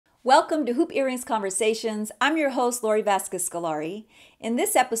Welcome to Hoop Earrings Conversations. I'm your host, Lori Vasquez-Scalari. In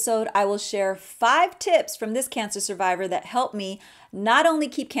this episode, I will share 5 tips from this cancer survivor that helped me not only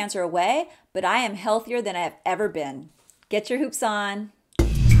keep cancer away, but I am healthier than I have ever been. Get your hoops on.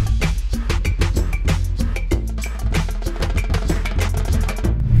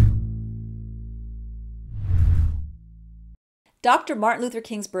 Dr. Martin Luther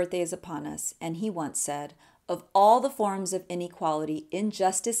King's birthday is upon us, and he once said, "Of all the forms of inequality,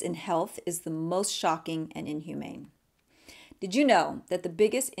 injustice in health is the most shocking and inhumane." Did you know that the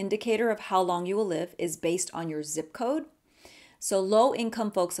biggest indicator of how long you will live is based on your zip code? So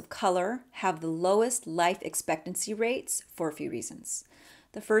low-income folks of color have the lowest life expectancy rates for a few reasons.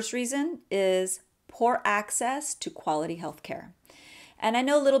 The first reason is poor access to quality health care. And I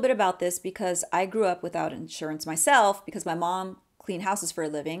know a little bit about this because I grew up without insurance myself because my mom cleaned houses for a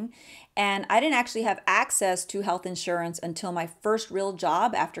living. And I didn't actually have access to health insurance until my first real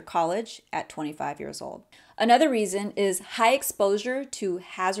job after college at 25 years old. Another reason is high exposure to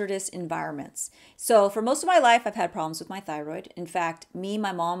hazardous environments. So for most of my life, I've had problems with my thyroid. In fact, me,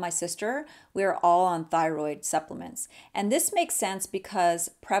 my mom, my sister, we are all on thyroid supplements. And this makes sense because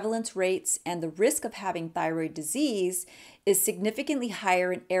prevalence rates and the risk of having thyroid disease is significantly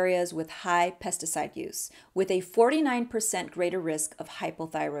higher in areas with high pesticide use, with a 49% greater risk of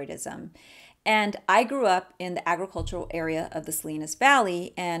hypothyroidism. And I grew up in the agricultural area of the Salinas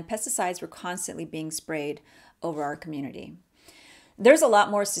Valley, and pesticides were constantly being sprayed over our community. There's a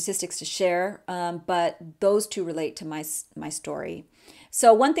lot more statistics to share, but those two relate to my story.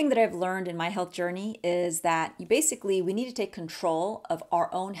 So one thing that I've learned in my health journey is that we need to take control of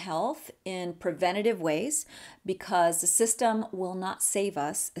our own health in preventative ways because the system will not save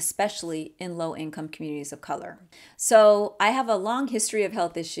us, especially in low-income communities of color. So I have a long history of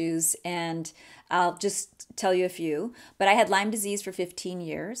health issues, and I'll just tell you a few. But I had Lyme disease for 15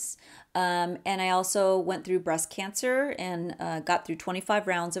 years. And I also went through breast cancer and got through 25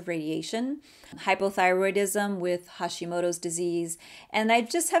 rounds of radiation, hypothyroidism with Hashimoto's disease. And I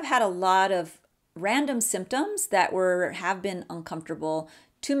just have had a lot of random symptoms that have been uncomfortable.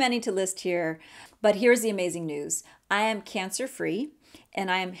 Too many to list here. But here's the amazing news. I am cancer-free and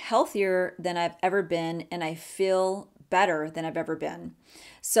I am healthier than I've ever been, and I feel better than I've ever been.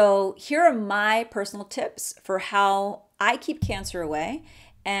 So here are my personal tips for how I keep cancer away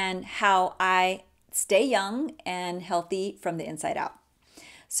and how I stay young and healthy from the inside out.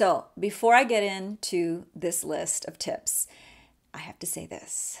 So before I get into this list of tips, I have to say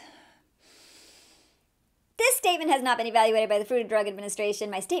this. This statement has not been evaluated by the Food and Drug Administration.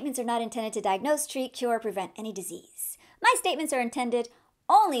 My statements are not intended to diagnose, treat, cure, or prevent any disease. My statements are intended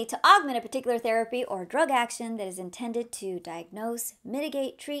only to augment a particular therapy or drug action that is intended to diagnose,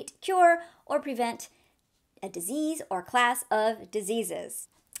 mitigate, treat, cure, or prevent a disease or class of diseases.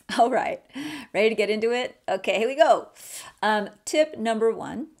 All right, ready to get into it? Okay, here we go. Tip number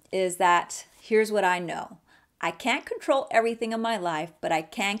 1 is that here's what I know. I can't control everything in my life, but I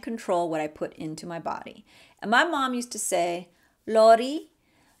can control what I put into my body. And my mom used to say, "Lori,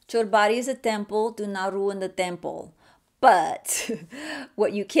 your body is a temple, do not ruin the temple." But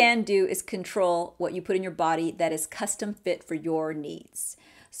what you can do is control what you put in your body that is custom fit for your needs.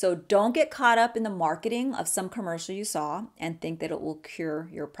 So don't get caught up in the marketing of some commercial you saw and think that it will cure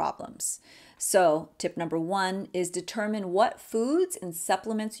your problems. So tip number 1 is determine what foods and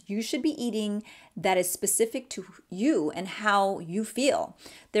supplements you should be eating that is specific to you and how you feel.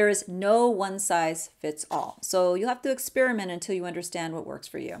 There is no one size fits all. So you'll have to experiment until you understand what works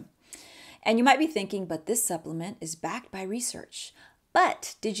for you. And you might be thinking, but this supplement is backed by research.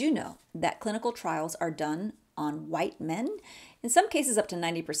 But did you know that clinical trials are done on white men? In some cases up to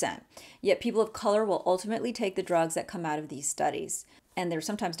 90%. Yet people of color will ultimately take the drugs that come out of these studies. And they're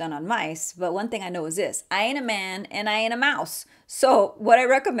sometimes done on mice. But one thing I know is this: I ain't a man and I ain't a mouse. So what I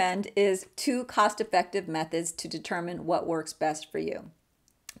recommend is 2 cost-effective methods to determine what works best for you.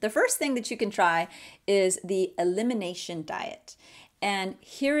 The first thing that you can try is the Elimination Diet. And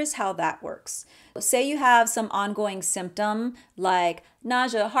here is how that works. Say you have some ongoing symptom like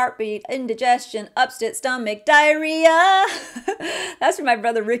nausea, heartbeat, indigestion, upset stomach, diarrhea. That's from my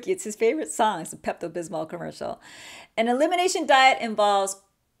brother Ricky. It's his favorite song. It's a Pepto-Bismol commercial. An elimination diet involves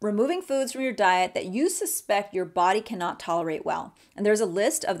removing foods from your diet that you suspect your body cannot tolerate well. And there's a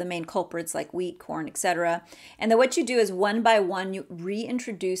list of the main culprits like wheat, corn, etc. And then what you do is one by one, you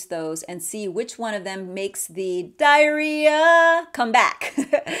reintroduce those and see which one of them makes the diarrhea come back.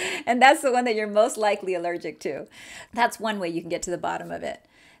 And that's the one that you're most likely allergic to. That's one way you can get to the bottom of it.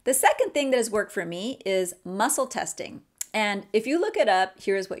 The second thing that has worked for me is muscle testing. And if you look it up,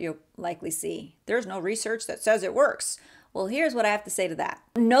 here's what you'll likely see. There's no research that says it works. Well, here's what I have to say to that.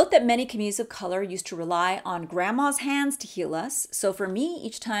 Note that many communities of color used to rely on grandma's hands to heal us. So for me,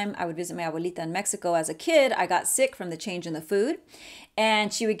 each time I would visit my abuelita in Mexico as a kid, I got sick from the change in the food.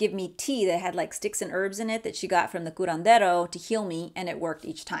 And she would give me tea that had like sticks and herbs in it that she got from the curandero to heal me, and it worked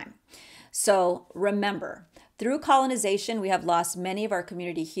each time. So remember, through colonization, we have lost many of our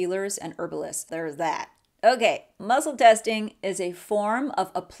community healers and herbalists. There's that. Okay, muscle testing is a form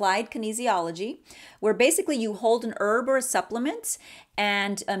of applied kinesiology where basically you hold an herb or a supplement,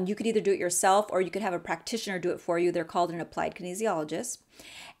 and you could either do it yourself or you could have a practitioner do it for you. They're called an applied kinesiologist.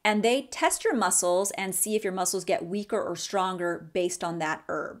 And they test your muscles and see if your muscles get weaker or stronger based on that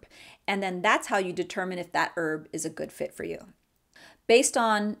herb. And then that's how you determine if that herb is a good fit for you. Based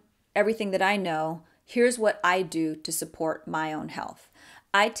on everything that I know, here's what I do to support my own health.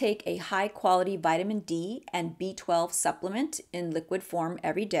 I take a high quality vitamin D and B12 supplement in liquid form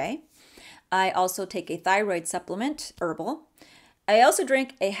every day. I also take a thyroid supplement, herbal. I also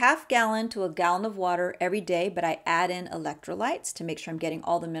drink a half gallon to a gallon of water every day, but I add in electrolytes to make sure I'm getting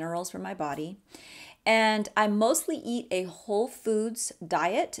all the minerals from my body. And I mostly eat a whole foods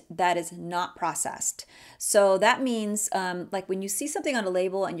diet that is not processed. So that means like when you see something on a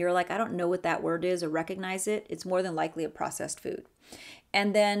label and you're like, I don't know what that word is or recognize it, it's more than likely a processed food.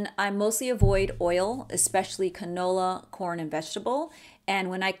 And then I mostly avoid oil, especially canola, corn, and vegetable. And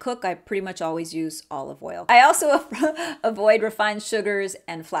when I cook, I pretty much always use olive oil. I also avoid refined sugars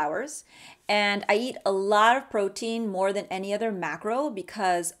and flours. And I eat a lot of protein, more than any other macro,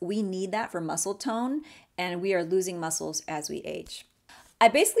 because we need that for muscle tone, and we are losing muscles as we age. I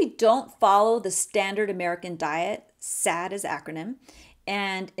basically don't follow the standard American diet, SAD is acronym,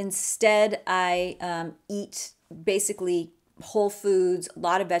 and instead I eat basically whole foods, a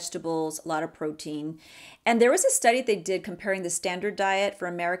lot of vegetables, a lot of protein. And there was a study they did comparing the standard diet for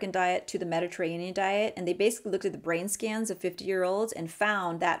American diet to the Mediterranean diet. And they basically looked at the brain scans of 50-year-olds and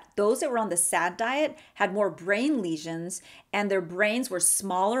found that those that were on the SAD diet had more brain lesions and their brains were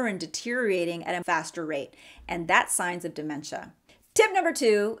smaller and deteriorating at a faster rate. And that's signs of dementia. Tip number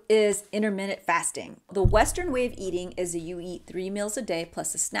 2 is intermittent fasting. The Western way of eating is that you eat 3 meals a day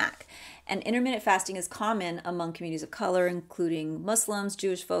plus a snack. And intermittent fasting is common among communities of color, including Muslims,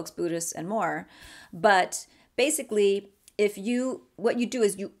 Jewish folks, Buddhists, and more. But basically, what you do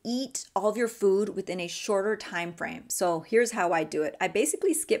is you eat all of your food within a shorter time frame. So here's how I do it. I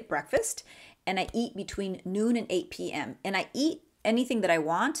basically skip breakfast and I eat between noon and 8 p.m. And I eat anything that I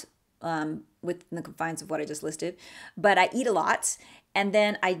want, within the confines of what I just listed, but I eat a lot, and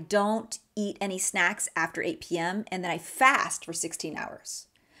then I don't eat any snacks after 8 p.m., and then I fast for 16 hours.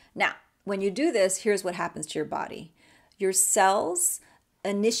 Now, when you do this, here's what happens to your body. Your cells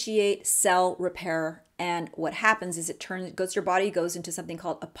initiate cell repair, and what happens is your body goes into something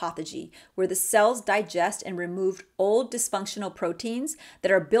called autophagy, where the cells digest and remove old dysfunctional proteins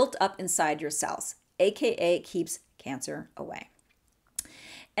that are built up inside your cells, aka it keeps cancer away.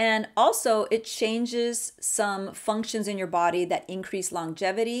 And also, it changes some functions in your body that increase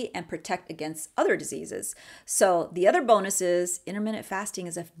longevity and protect against other diseases. So the other bonus is intermittent fasting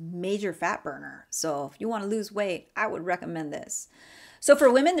is a major fat burner. So if you want to lose weight, I would recommend this. So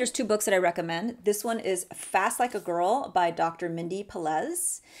for women, there's 2 books that I recommend. This one is Fast Like a Girl by Dr. Mindy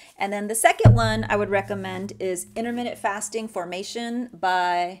Pelez. And then the second one I would recommend is Intermittent Fasting Transformation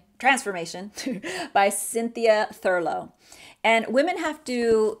by Cynthia Thurlow. And women have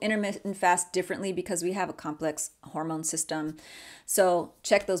to intermittent fast differently because we have a complex hormone system. So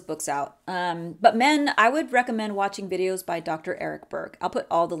check those books out. But men, I would recommend watching videos by Dr. Eric Berg. I'll put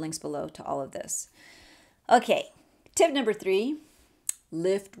all the links below to all of this. Okay, tip number 3,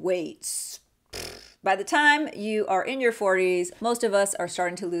 lift weights. By the time you are in your 40s, most of us are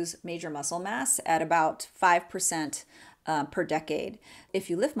starting to lose major muscle mass at about 5% per decade. If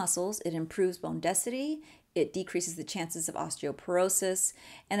you lift muscles, it improves bone density. It decreases the chances of osteoporosis.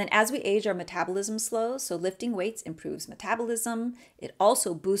 And then as we age, our metabolism slows. So lifting weights improves metabolism. It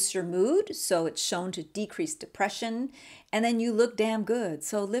also boosts your mood. So it's shown to decrease depression. And then you look damn good.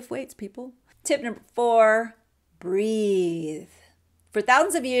 So lift weights, people. Tip number 4, breathe. For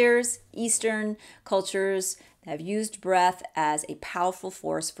thousands of years, Eastern cultures have used breath as a powerful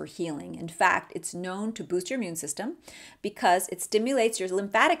force for healing. In fact, it's known to boost your immune system because it stimulates your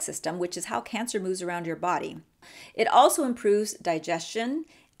lymphatic system, which is how cancer moves around your body. It also improves digestion,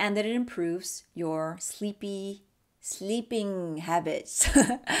 and then it improves your sleeping habits.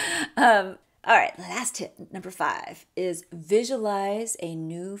 All right, the last tip, number 5, is visualize a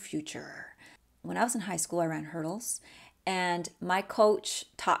new future. When I was in high school, I ran hurdles. And my coach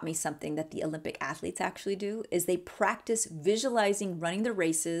taught me something that the Olympic athletes actually do is they practice visualizing running the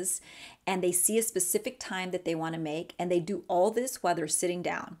races, and they see a specific time that they want to make, and they do all this while they're sitting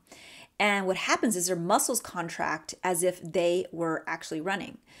down. And what happens is their muscles contract as if they were actually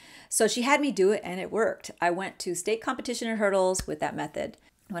running. So she had me do it, and it worked. I went to state competition in hurdles with that method.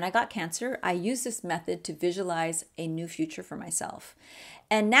 When I got cancer, I used this method to visualize a new future for myself.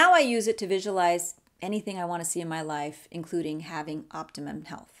 And now I use it to visualize anything I want to see in my life, including having optimum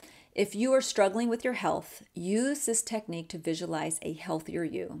health. If you are struggling with your health, use this technique to visualize a healthier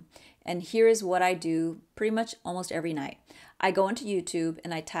you. And here is what I do pretty much almost every night. I go into YouTube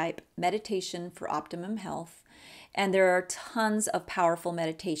and I type meditation for optimum health. And there are tons of powerful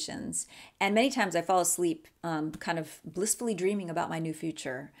meditations. And many times I fall asleep kind of blissfully dreaming about my new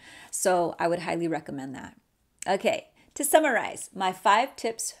future. So I would highly recommend that. Okay, to summarize, my 5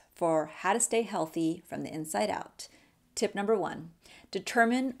 tips for how to stay healthy from the inside out. Tip number 1,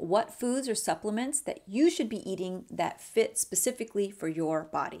 determine what foods or supplements that you should be eating that fit specifically for your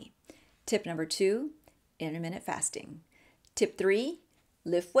body. Tip number 2, intermittent fasting. Tip 3,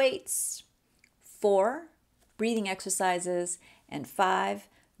 lift weights. 4, breathing exercises. And 5,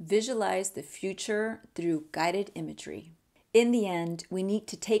 visualize the future through guided imagery. In the end, we need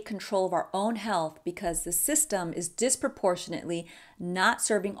to take control of our own health because the system is disproportionately not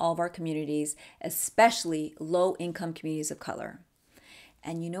serving all of our communities, especially low-income communities of color.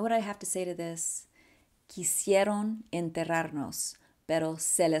 And you know what I have to say to this? Quisieron enterrarnos, pero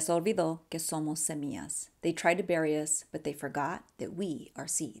se les olvidó que somos semillas. They tried to bury us, but they forgot that we are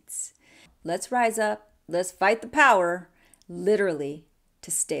seeds. Let's rise up. Let's fight the power, literally,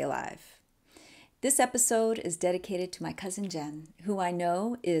 to stay alive. This episode is dedicated to my cousin Jen, who I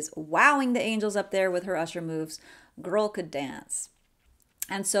know is wowing the angels up there with her usher moves. Girl could dance.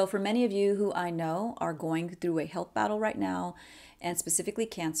 And so for many of you who I know are going through a health battle right now, and specifically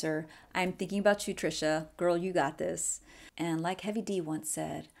cancer, I'm thinking about you, Trisha. Girl, you got this. And like Heavy D once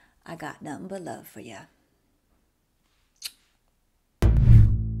said, I got nothing but love for you.